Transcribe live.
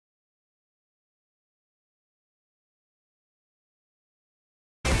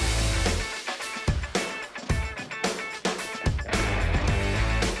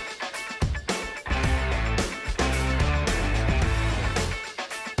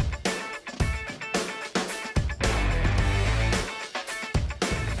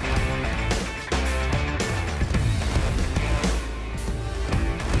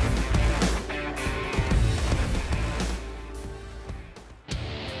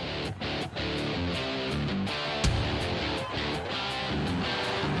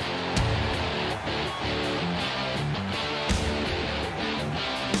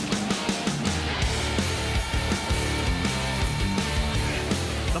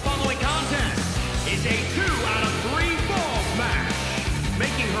The following contest is a 2 out of 3 falls match.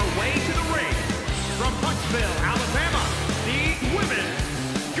 Making her way to the ring from Huntsville, Alabama, the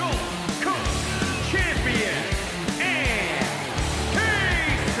Women's Gold Coast Champion, and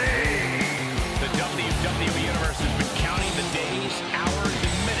Casey. The WWE Universe has been counting the days, hours,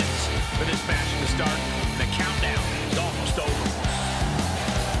 and minutes for this match to start. The countdown is almost over.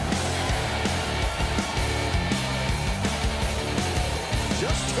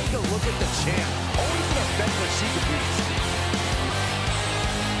 Just take a look at the champ. Always an effect when she competes.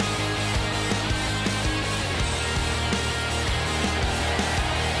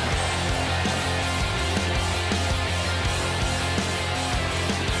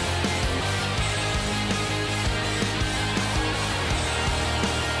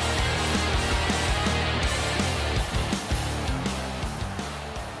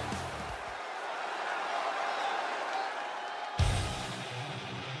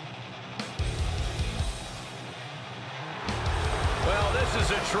 This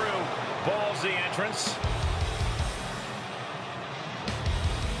is a true ballsy entrance.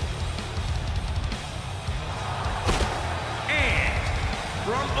 And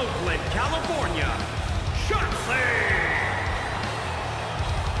from Oakland, California,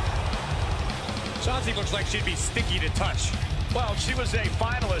 Shotzi looks like she'd be sticky to touch. Well, she was a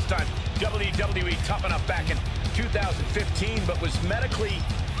finalist on WWE Tough Enough back in 2015, but was medically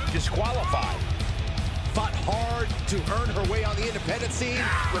disqualified. Fought hard to earn her way on the independent scene,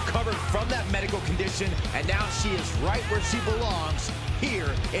 recovered from that medical condition, and now she is right where she belongs,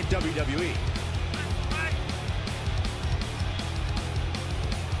 here in WWE.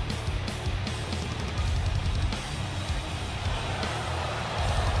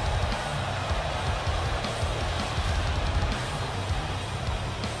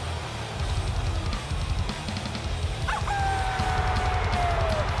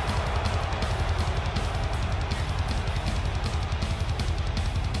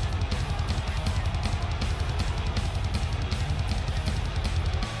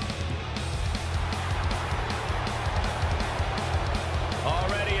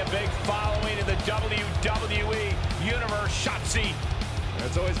 WWE Universe, Shotzi.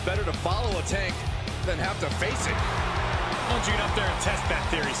 It's always better to follow a tank than have to face it. Why don't you get up there and test that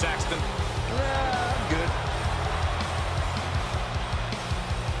theory, Saxton? I'm good.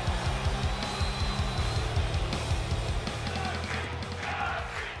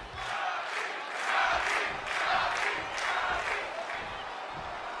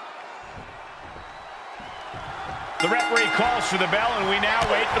 The referee calls for the bell, and we now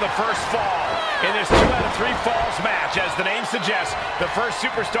wait for the first fall in this 2 out of 3 falls match. As the name suggests, the first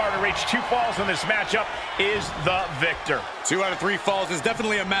superstar to reach 2 falls in this matchup is the victor. 2 out of 3 falls is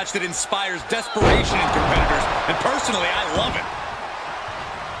definitely a match that inspires desperation in competitors, and personally, I love it.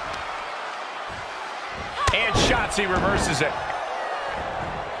 And Shotzi reverses it.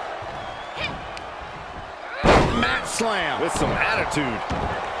 Mat slam with some attitude.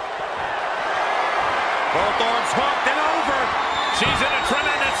 Both arms hooked and over. She's in a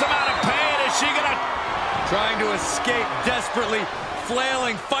tremendous amount of pain. Is she gonna... Trying to escape desperately,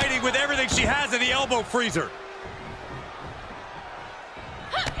 flailing, fighting with everything she has in the elbow freezer.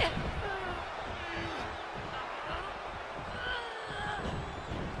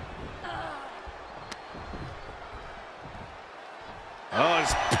 Oh,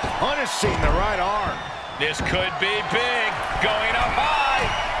 it's punishing the right arm. This could be big. Going up high.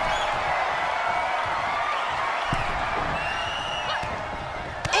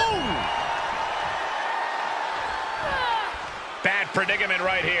 Bad predicament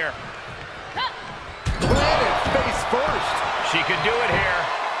right here. Planted face first. She could do it here.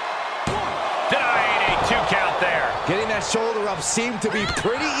 Denying a 2 count there. Getting that shoulder up seemed to be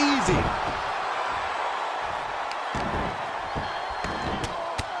pretty easy.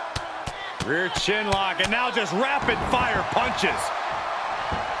 Rear chin lock, and now just rapid fire punches.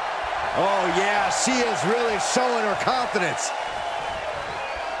 Oh yeah, she is really showing her confidence.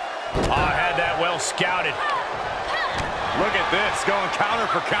 I had that well scouted. Look at this, going counter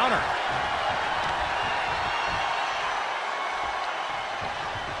for counter.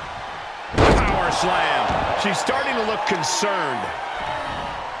 Power slam. She's starting to look concerned.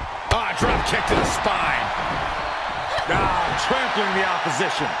 Drop kick to the spine. Trampling the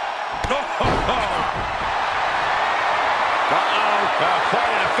opposition.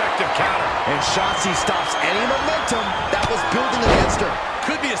 Quite an effective counter. And Shotzi stops any momentum that was building against her.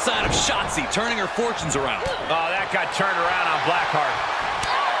 Could be a sign of Shotzi turning her fortunes around. Oh, that got turned around on Blackheart.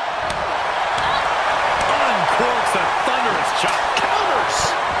 Uncorks a thunderous chop. Counters.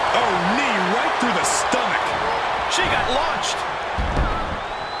 Oh, knee right through the stomach. She got launched.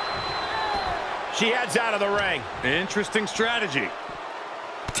 She heads out of the ring. Interesting strategy.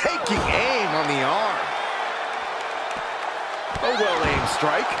 Taking aim on the arm. A well-aimed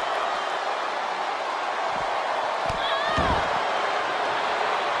strike.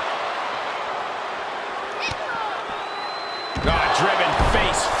 Driven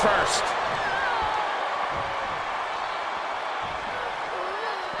face first.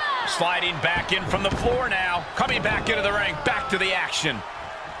 Sliding back in from the floor now. Coming back into the ring. Back to the action.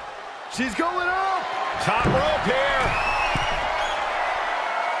 She's going up. Top rope here.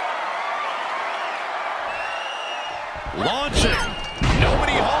 Launching.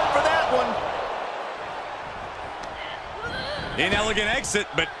 Nobody home for that one. Inelegant exit,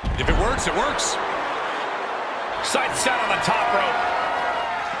 but if it works, it works. Sights set on the top rope.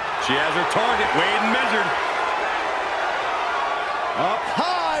 She has her target, weighed and measured. Up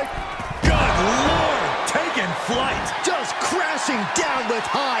high. Good Lord, taking flight. Just crashing down with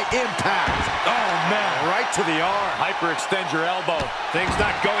high impact. Oh, man. Right to the arm. Hyperextend your elbow. Things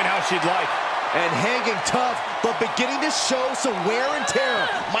not going how she'd like. And hanging tough, but beginning to show some wear and tear.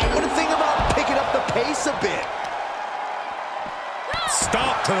 Might want to think about picking up the pace a bit.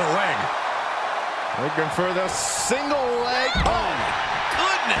 Stomp to the leg. Looking for the single leg. Oh, my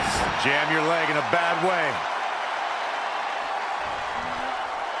goodness. Jam your leg in a bad way.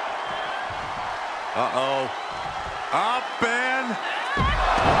 Uh-oh. Up and...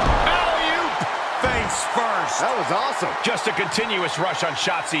 alley-oop. Face first. That was awesome. Just a continuous rush on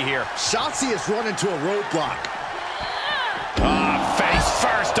Shotzi here. Shotzi has run into a roadblock. Face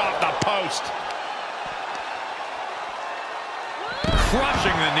first off the post.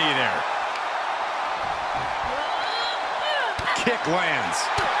 Crushing the knee there. Kick lands.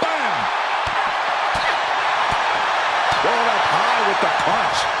 Bam! Going up high with the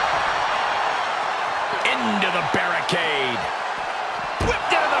punch. Into the barricade. Whipped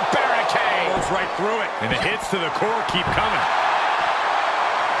into the barricade. Goes right through it. And the hits to the core keep coming.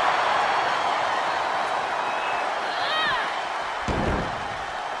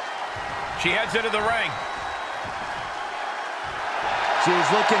 She heads into the ring. She's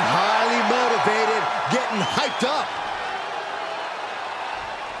looking highly motivated, getting hyped up.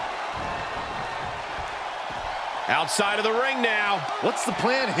 Outside of the ring now. What's the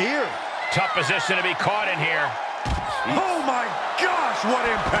plan here? Tough position to be caught in here. Oh my gosh, what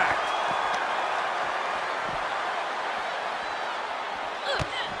impact!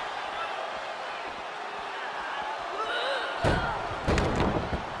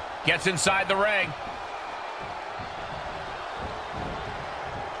 Gets inside the ring.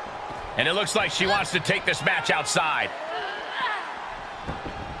 And it looks like she wants to take this match outside.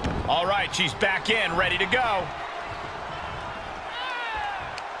 All right, she's back in, ready to go.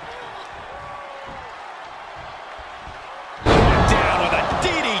 Down with a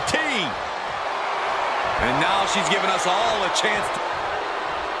DDT. And now she's giving us all a chance to...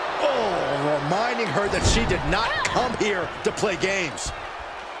 Oh, reminding her that she did not come here to play games.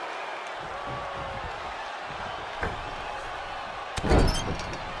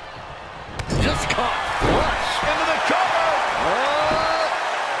 Just caught flush Into the cover.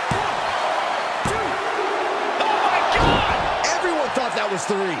 Oh, my God. Everyone thought that was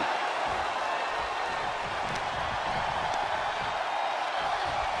 3.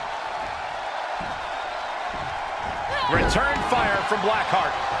 Return fire from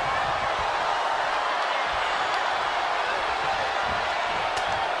Blackheart.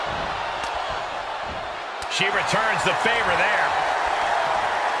 She returns the favor there.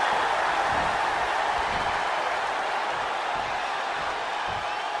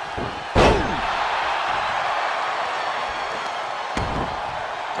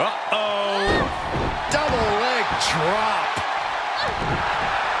 Uh-oh. double leg drop.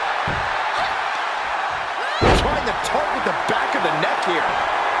 Trying to target the back of the neck here.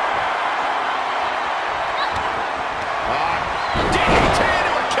 DDT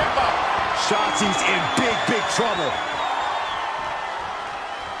into a kip up. Shotzi's in big, big trouble.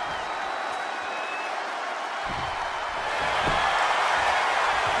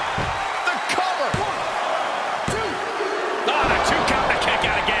 The cover. 1, 2. The 2 count, the kick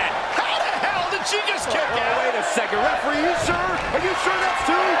out again. How the hell did she just kick out? Wait a second, referee, you sure? Are you sure that's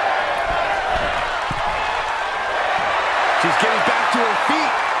 2? She's getting back to her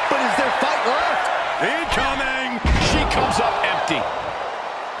feet, but is there fight left? Incoming. She comes up empty.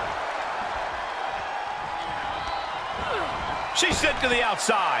 She's sent to the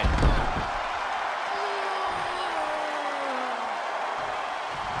outside.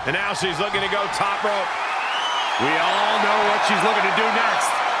 And now she's looking to go top rope. We all know what she's looking to do next.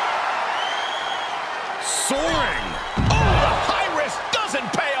 Soaring. Oh, the high risk doesn't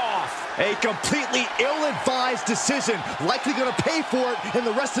pay off. A completely ill-advised decision, likely going to pay for it in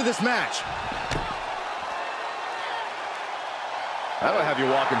the rest of this match. That'll have you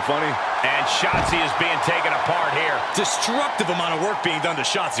walking funny. And Shotzi is being taken apart here. Destructive amount of work being done to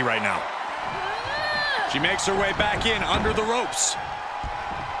Shotzi right now. She makes her way back in under the ropes.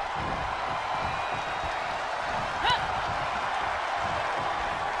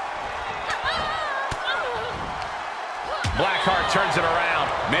 Blackheart turns it around.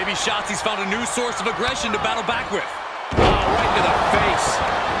 Maybe Shotzi's found a new source of aggression to battle back with. Oh, right to the face.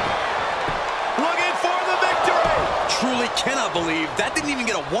 Looking for the victory! Truly cannot believe that didn't even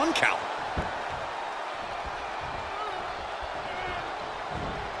get a 1 count.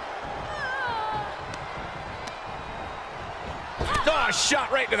 Oh,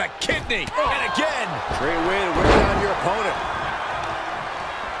 shot right to the kidney. And again. Great way to wear down your opponent.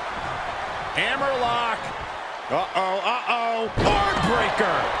 Hammerlock. Uh-oh.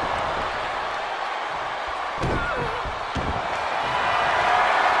 Heartbreaker.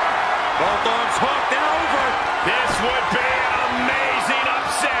 Both arms hooked and over. This would be an amazing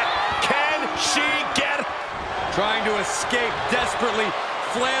upset. Can she get... Trying to escape desperately,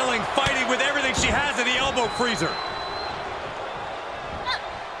 flailing, fighting with everything she has in the elbow freezer.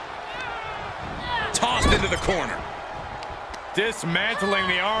 Tossed into the corner. Dismantling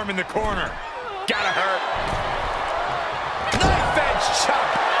the arm in the corner. Gotta hurt. Knife edge chop.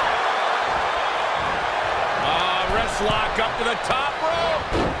 Wrist lock up to the top rope.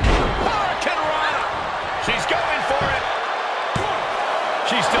 Hurricane Rana. She's going for it.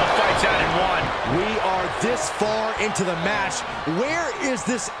 She still fights out in one. We are this far into the match. Where is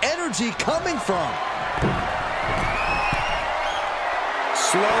this energy coming from?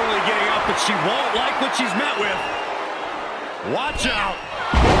 Slowly getting up, but she won't like what she's met with. Watch out.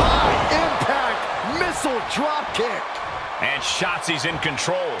 High impact missile drop kick. And Shotzi's in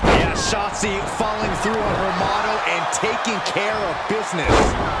control. Yeah, Shotzi following through on her motto and taking care of business.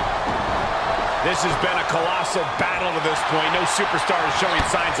 This has been a colossal battle to this point. No superstar is showing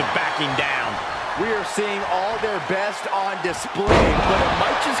signs of backing down. We are seeing all their best on display, but it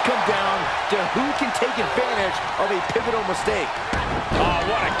might just come down to who can take advantage of a pivotal mistake. Oh,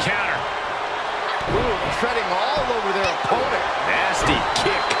 what a counter. Ooh, treading all over their opponent. Nasty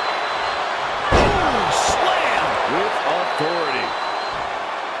kick. Boom, slam. With authority.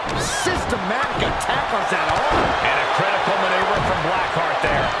 Systematic attack on that arm. And a critical maneuver from Blackheart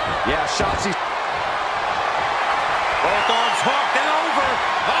there. Yeah, Shotzi. Both arms hooked and over.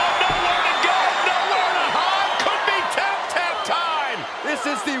 Oh, nowhere to go, nowhere to hide. Could be tap time. This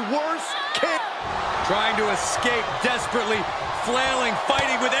is the worst kick. Trying to escape desperately, flailing,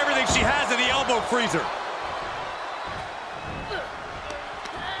 fighting with everything she has in the elbow freezer.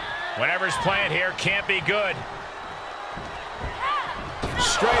 Whatever's playing here can't be good.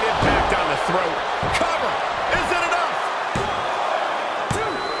 Straight impact on the throat. Cover. Is it enough?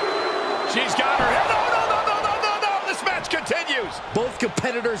 She's got her. No. This match continues. Both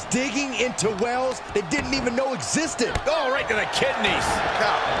competitors digging into wells they didn't even know existed. Oh, right to the kidneys.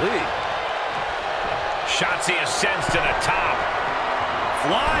 Golly. Shotzi ascends to the top.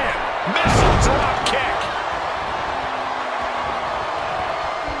 Flying. Missile drop kick.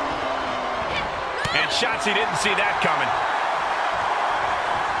 And Shotzi didn't see that coming.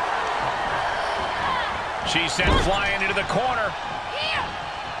 She's sent flying into the corner.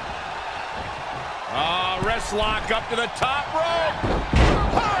 Wrist lock up to the top rope.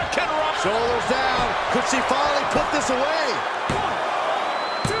 Hurricane Rana. Shoulders down. Could she finally put this away? 1,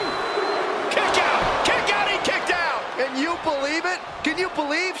 2. Kick out. Kick out. He kicked out. Can you believe it? Can you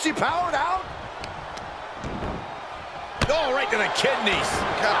believe she powered out? Oh, right to the kidneys.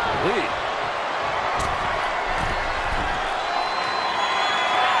 Golly.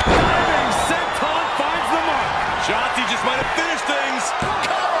 Diving senton finds the mark. Shotzi just might have finished things.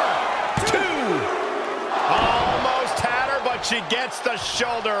 Cover. 2. Almost had her, but she gets the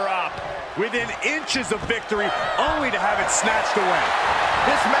shoulder up. Within inches of victory, only to have it snatched away.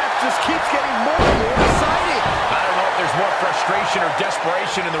 This match just keeps getting more and more exciting. I don't know if there's more frustration or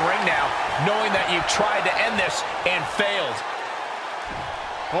desperation in the ring now, knowing that you've tried to end this and failed.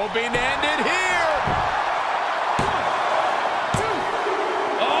 Hoping to end it here. 1, 2.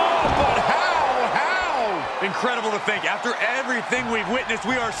 Oh, but how? Incredible to think, after everything we've witnessed,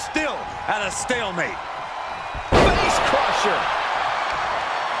 we are still at a stalemate. Face crusher.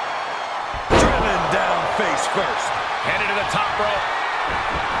 Driven down face first. Headed to the top rope.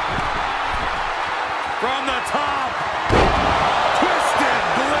 From the top. Twisted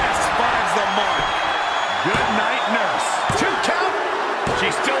Bliss finds the mark. Good night, nurse. 2 count.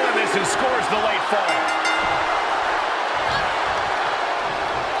 She's still in this and scores the late fall.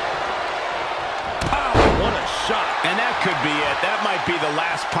 shot. And that could be it. That might be the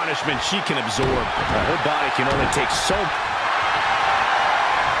last punishment she can absorb. Her body can only take so...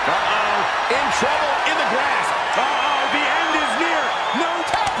 Uh-oh. In trouble, in the grasp. Uh-oh.